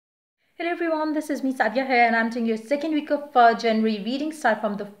Hello everyone, this is me Sadia here and I'm doing your second week of January reading, start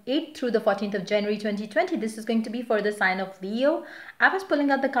from the 8th through the 14th of January 2020. This is going to be for the sign of Leo. I was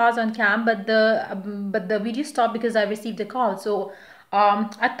pulling out the cards on cam, but the video stopped because I received a call. So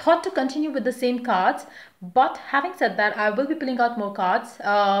I thought to continue with the same cards, but having said that, I will be pulling out more cards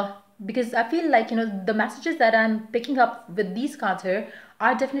because I feel like the messages that I'm picking up with these cards here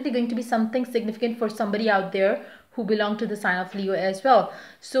are definitely going to be something significant for somebody out there who belong to the sign of Leo as well.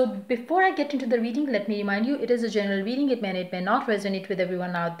 So before I get into the reading, let me remind you, it is a general reading. It may not resonate with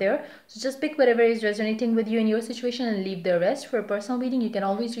everyone out there. So just pick whatever is resonating with you in your situation and leave the rest. For a personal reading, you can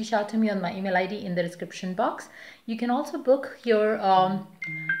always reach out to me on my email ID in the description box. You can also book your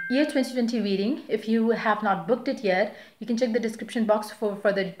year 2020 reading. If you have not booked it yet, you can check the description box for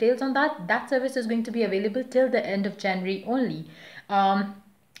further details on that. That service is going to be available till the end of January only.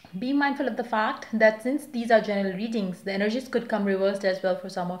 Be mindful of the fact that since these are general readings, the energies could come reversed as well for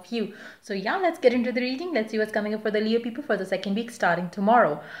some of you. So yeah, let's get into the reading. Let's see what's coming up for the Leo people for the second week starting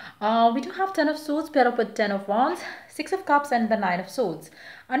tomorrow. We do have 10 of Swords paired up with 10 of Wands, 6 of Cups and the 9 of Swords.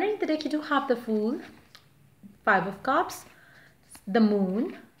 Underneath the deck, you do have the Fool, 5 of Cups, the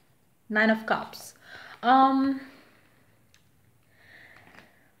Moon, 9 of Cups.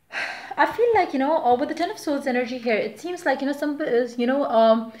 I feel like, with the 10 of Swords energy here, it seems like, you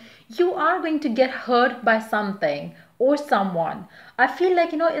are going to get hurt by something or someone. I feel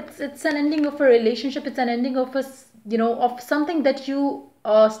like, it's an ending of a relationship. It's an ending of of something that you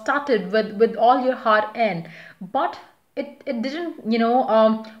started with all your heart in, but it didn't,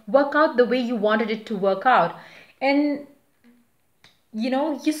 work out the way you wanted it to work out. And,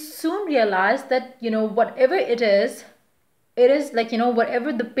 you soon realize that, whatever it is like,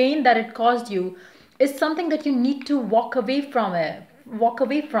 whatever the pain that it caused you is something that you need to walk away from,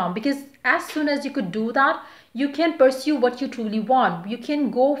 because as soon as you could do that, you can pursue what you truly want. You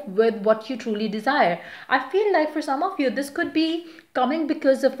can go with what you truly desire. I feel like for some of you, this could be coming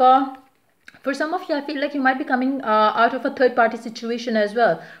because of for some of you, I feel like you might be coming out of a third party situation as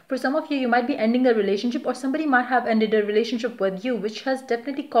well. For some of you, you might be ending a relationship, or somebody might have ended a relationship with you, which has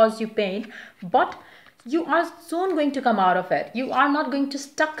definitely caused you pain. But you are soon going to come out of it. You are not going to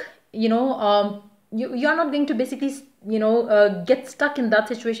stuck, you are not going to basically, get stuck in that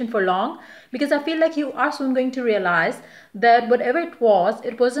situation for long, because I feel like you are soon going to realize that whatever it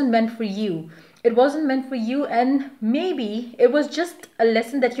wasn't meant for you. It wasn't meant for you, and maybe it was just a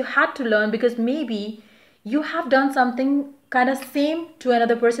lesson that you had to learn, because maybe you have done something kind of same to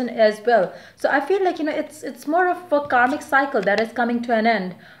another person as well. So I feel like, it's more of a karmic cycle that is coming to an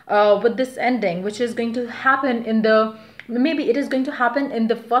end with this ending, which is going to happen in the, maybe it is going to happen in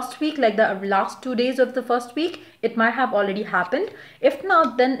the first week, like the last 2 days of the first week. It might have already happened. If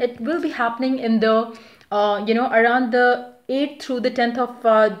not, then it will be happening in the around the 8th through the 10th of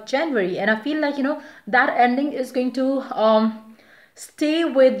January. And I feel like, that ending is going to stay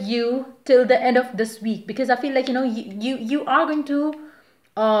with you till the end of this week, because I feel like, you are going to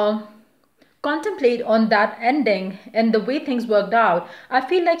contemplate on that ending and the way things worked out. I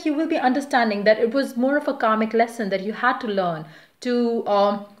feel like you will be understanding that it was more of a karmic lesson that you had to learn to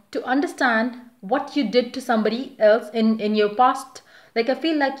understand what you did to somebody else in your past. Like, I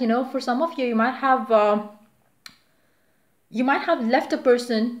feel like, for some of you, you might have left a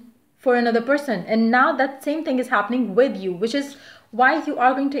person for another person, and now that same thing is happening with you, which is why you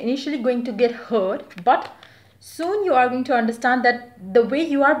are initially going to get hurt, but soon you are going to understand that the way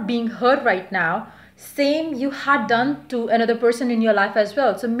you are being hurt right now, same you had done to another person in your life as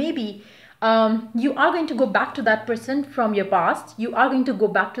well. So maybe you are going to go back to that person from your past. You are going to go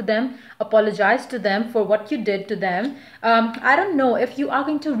back to them, apologize to them for what you did to them. I don't know if you are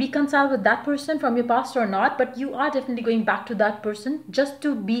going to reconcile with that person from your past or not, but you are definitely going back to that person just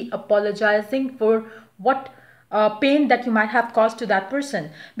to be apologizing for what pain that you might have caused to that person.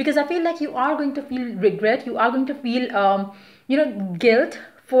 Because I feel like you are going to feel regret. You are going to feel guilt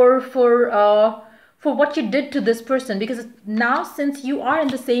for what you did to this person, because now, since you are in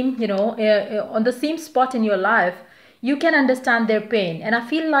the same, on the same spot in your life, you can understand their pain. And I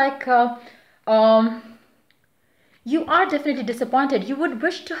feel like you are definitely disappointed. You would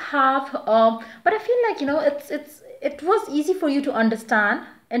wish to have but I feel like, it was easy for you to understand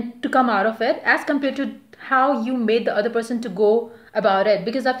and to come out of it, as compared to how you made the other person to go about it.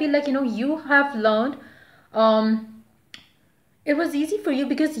 Because I feel like, you have learned, it was easy for you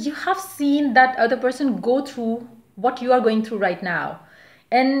because you have seen that other person go through what you are going through right now.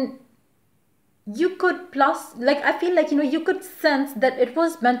 And you could, plus, like, I feel like, you could sense that it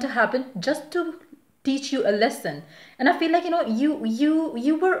was meant to happen just to teach you a lesson. And I feel like,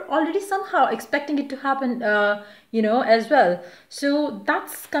 you were already somehow expecting it to happen as well. So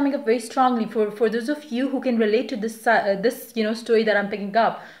that's coming up very strongly for those of you who can relate to this story that I'm picking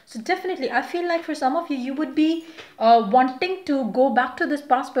up. So definitely, I feel like for some of you, you would be wanting to go back to this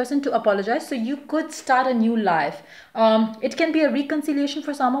past person to apologize, so you could start a new life. It can be a reconciliation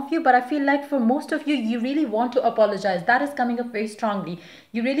for some of you, but I feel like for most of you, you really want to apologize. That is coming up very strongly.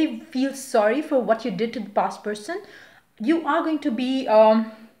 You really feel sorry for what you did to the past person. You are going to be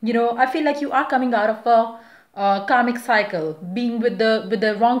I feel like you are coming out of a karmic cycle. Being with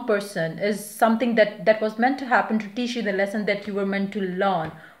the wrong person is something that was meant to happen to teach you the lesson that you were meant to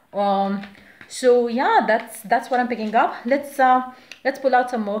learn. So yeah, that's what I'm picking up. Let's pull out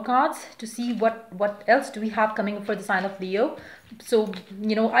some more cards to see what else do we have coming up for the sign of Leo. So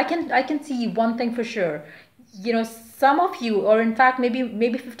I can see one thing for sure. Some of you, or in fact maybe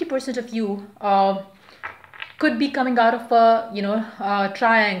 50% of you, could be coming out of a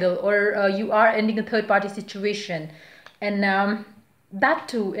triangle, or you are ending a third party situation, and that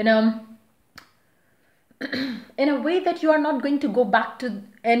too in a way that you are not going to go back to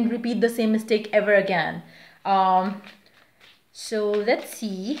and repeat the same mistake ever again. So let's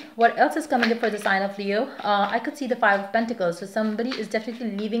see what else is coming up for the sign of Leo. I could see the Five of Pentacles. So somebody is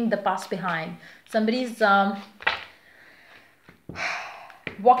definitely leaving the past behind. Somebody's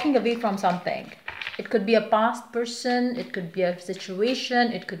walking away from something. It could be a past person, it could be a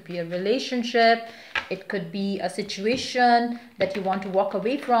situation, it could be a relationship, it could be a situation that you want to walk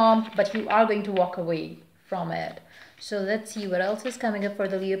away from, but you are going to walk away from it. So let's see what else is coming up for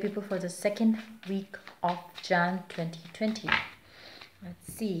the Leo people for the second week of Jan 2020.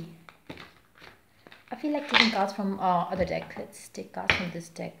 Let's see. I feel like taking cards from other deck. Let's take cards from this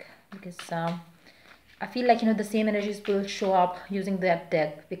deck, because I feel like the same energies will show up using that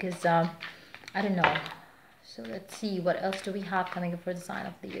deck, because I don't know. So let's see what else do we have coming up for the sign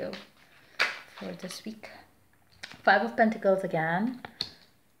of Leo for this week. Five of Pentacles again.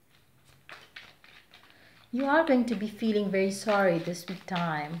 You are going to be feeling very sorry this week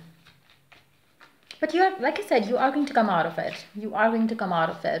time. But you are, like I said, you are going to come out of it. You are going to come out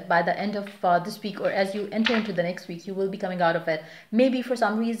of it by the end of this week, or as you enter into the next week, you will be coming out of it. Maybe for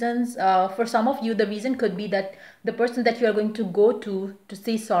some reasons, for some of you, the reason could be that the person that you are going to go to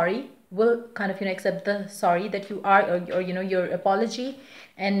say sorry will kind of accept the sorry that you are, or your apology,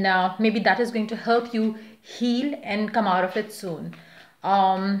 and maybe that is going to help you heal and come out of it soon.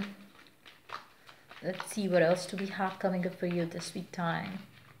 Let's see what else do we have coming up for you this week time.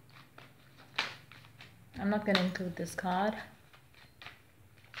 I'm not going to include this card.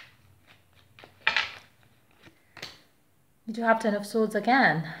 You do have Ten of Swords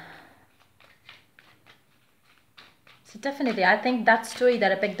again. So definitely, I think that story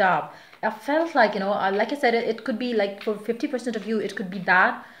that I picked up, I felt like, like I said, it could be like for 50% of you, it could be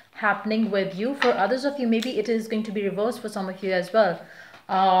that happening with you. For others of you, maybe it is going to be reversed for some of you as well.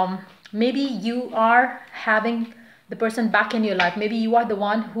 Maybe you are having the person back in your life. Maybe you are the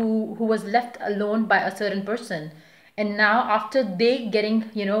one who was left alone by a certain person. And now after they getting,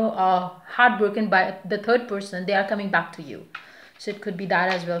 heartbroken by the third person, they are coming back to you. So it could be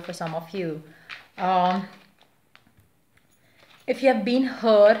that as well for some of you. If you have been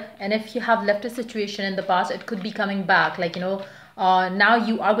hurt and if you have left a situation in the past, it could be coming back. Like, now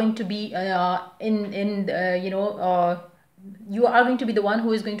you are going to be you are going to be the one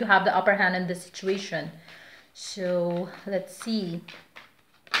who is going to have the upper hand in this situation. So let's see.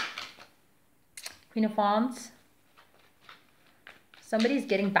 Queen of Wands. Somebody is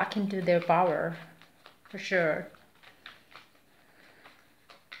getting back into their power, for sure.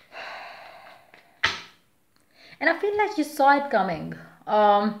 And I feel like you saw it coming.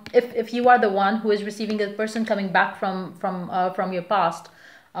 If you are the one who is receiving a person coming back from your past,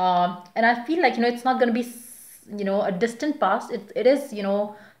 and I feel like it's not going to be a distant past. It is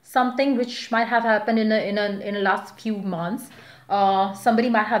something which might have happened in a last few months. Somebody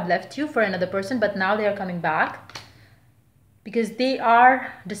might have left you for another person, but now they are coming back because they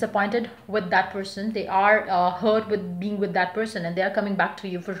are disappointed with that person. They are hurt with being with that person, and they are coming back to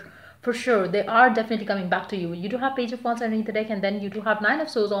you for sure. They are definitely coming back to you. You do have Page of Wands underneath the deck, and then you do have Nine of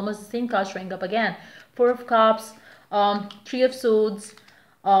Swords, almost the same card showing up again. Four of Cups, Three of Swords,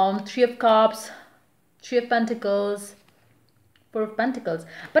 Three of Cups, Three of Pentacles, Four of Pentacles.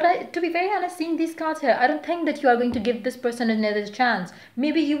 But to be very honest, seeing these cards here, I don't think that you are going to give this person another chance.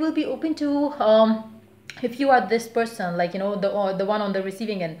 Maybe you will be open to, if you are this person, like, the one on the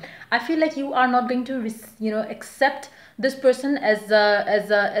receiving end, I feel like you are not going to, accept this person as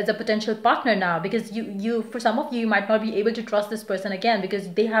a potential partner now, because you for some of you, you might not be able to trust this person again because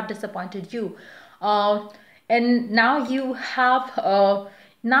they have disappointed you. And now you have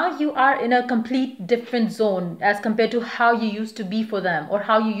now you are in a complete different zone as compared to how you used to be for them, or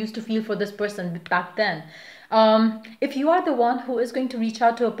how you used to feel for this person back then. If you are the one who is going to reach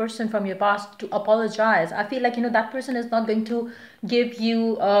out to a person from your past to apologize, I feel like, that person is not going to give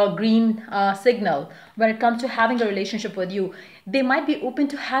you a green signal when it comes to having a relationship with you. They might be open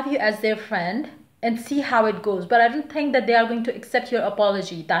to have you as their friend and see how it goes, but I don't think that they are going to accept your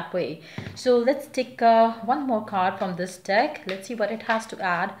apology that way. So let's take one more card from this deck. Let's see what it has to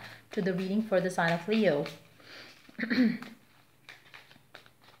add to the reading for the sign of Leo.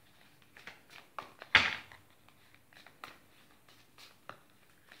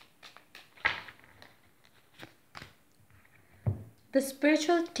 The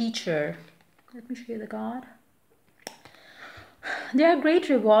spiritual teacher. Let me show you the card. There are great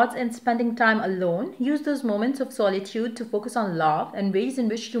rewards in spending time alone. Use those moments of solitude to focus on love and ways in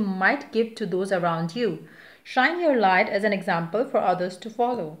which you might give to those around you. Shine your light as an example for others to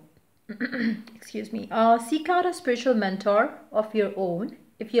follow. Excuse me. Seek out a spiritual mentor of your own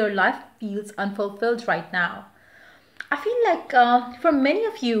if your life feels unfulfilled right now. I feel like for many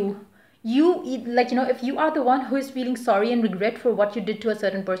of you, if you are the one who is feeling sorry and regret for what you did to a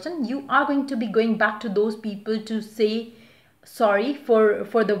certain person, you are going to be going back to those people to say sorry for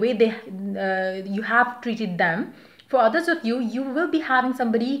the way you have treated them. For others of you, you will be having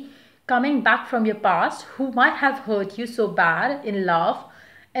somebody coming back from your past who might have hurt you so bad in love,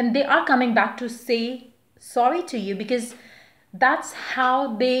 and they are coming back to say sorry to you, because that's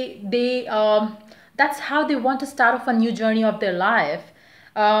how they want to start off a new journey of their life.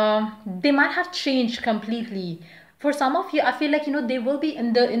 They might have changed completely. For some of you, I feel like, they will be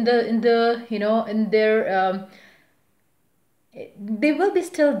in the in their they will be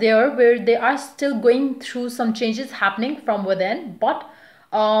still there, where they are still going through some changes happening from within. But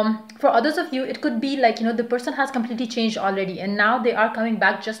for others of you, it could be like, the person has completely changed already, and now they are coming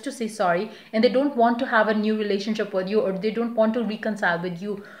back just to say sorry, and they don't want to have a new relationship with you, or they don't want to reconcile with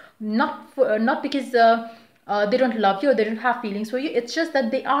you. Not because they don't love you or they don't have feelings for you. It's just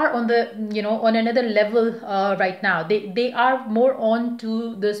that they are on the on another level right now. They are more on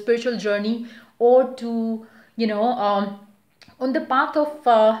to the spiritual journey, or to on the path of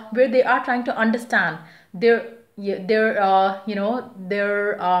where they are trying to understand their their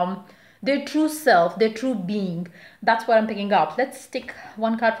true self, their true being. That's what I'm picking up. Let's take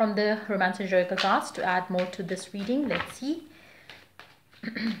one card from the Romance and Joker cards to add more to this reading. Let's see.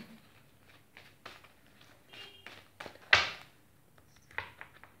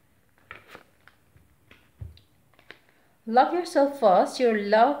 Love yourself first. Your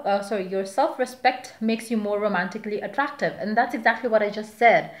self-respect makes you more romantically attractive, and that's exactly what I just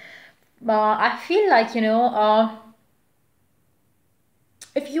said. I feel like,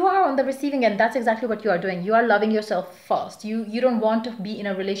 if you are on the receiving end, that's exactly what you are doing. You are loving yourself first. You don't want to be in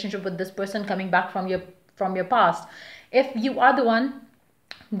a relationship with this person coming back from your past. If you are the one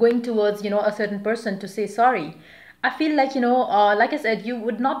going towards a certain person to say sorry, I feel like, like I said, you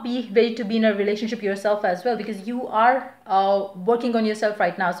would not be ready to be in a relationship yourself as well, because you are working on yourself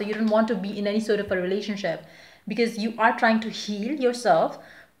right now. So you don't want to be in any sort of a relationship, because you are trying to heal yourself.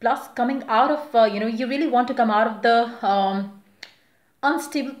 Plus, coming out of you really want to come out of the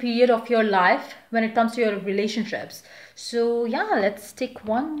unstable period of your life when it comes to your relationships. So yeah, let's take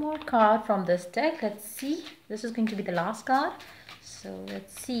one more card from this deck. Let's see. This is going to be the last card. So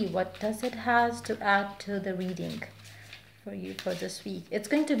let's see, what does it has to add to the reading for you for this week. It's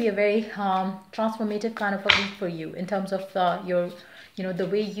going to be a very transformative kind of a week for you, in terms of your the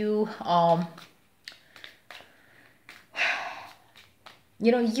way you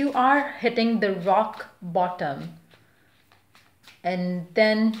you are hitting the rock bottom, and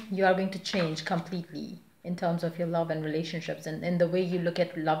then you are going to change completely in terms of your love and relationships, and in the way you look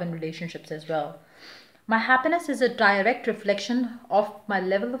at love and relationships as well. My happiness is a direct reflection of my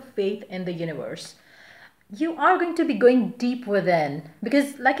level of faith in the universe. You are going to be going deep within,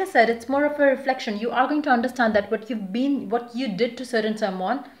 because like I said, it's more of a reflection. You are going to understand that what you did to certain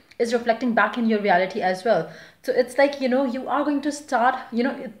someone is reflecting back in your reality as well. So it's like, you are going to start,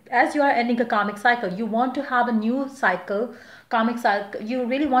 as you are ending a karmic cycle, you want to have a new cycle, karmic cycle. You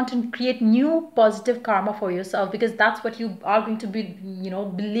really want to create new positive karma for yourself, because that's what you are going to be,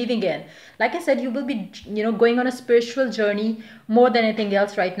 believing in. Like I said, you will be, going on a spiritual journey more than anything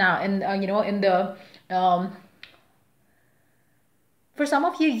else right now. And, in the, for some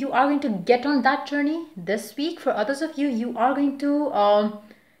of you, you are going to get on that journey this week. For others of you, you are going to,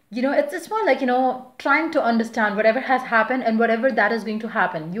 it's more like, trying to understand whatever has happened and whatever that is going to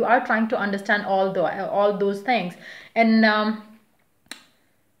happen. You are trying to understand all those things. And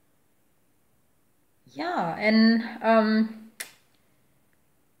yeah, and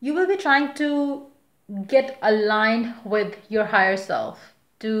you will be trying to get aligned with your higher self,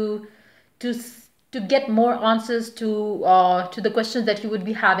 to to get more answers to the questions that you would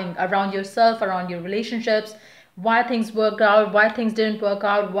be having around yourself, around your relationships, why things worked out, why things didn't work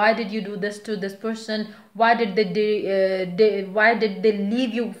out, why did you do this to this person, why did why did they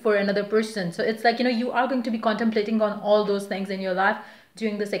leave you for another person. So it's like, you are going to be contemplating on all those things in your life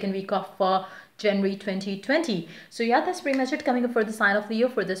during the second week of January 2020. So yeah, that's pretty much it coming up for the sign of the year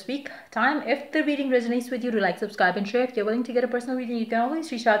for this week time. If the reading resonates with you, do like, subscribe, and share. If you're willing to get a personal reading, you can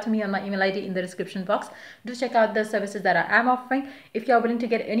always reach out to me on my email ID in the description box. Do check out the services that I am offering. If you're willing to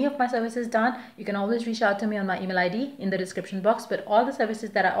get any of my services done, you can always reach out to me on my email ID in the description box. But all the services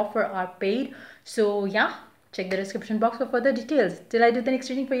that I offer are paid. So yeah, check the description box for further details. Till I do the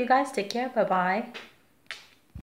next reading for you guys, take care. Bye bye.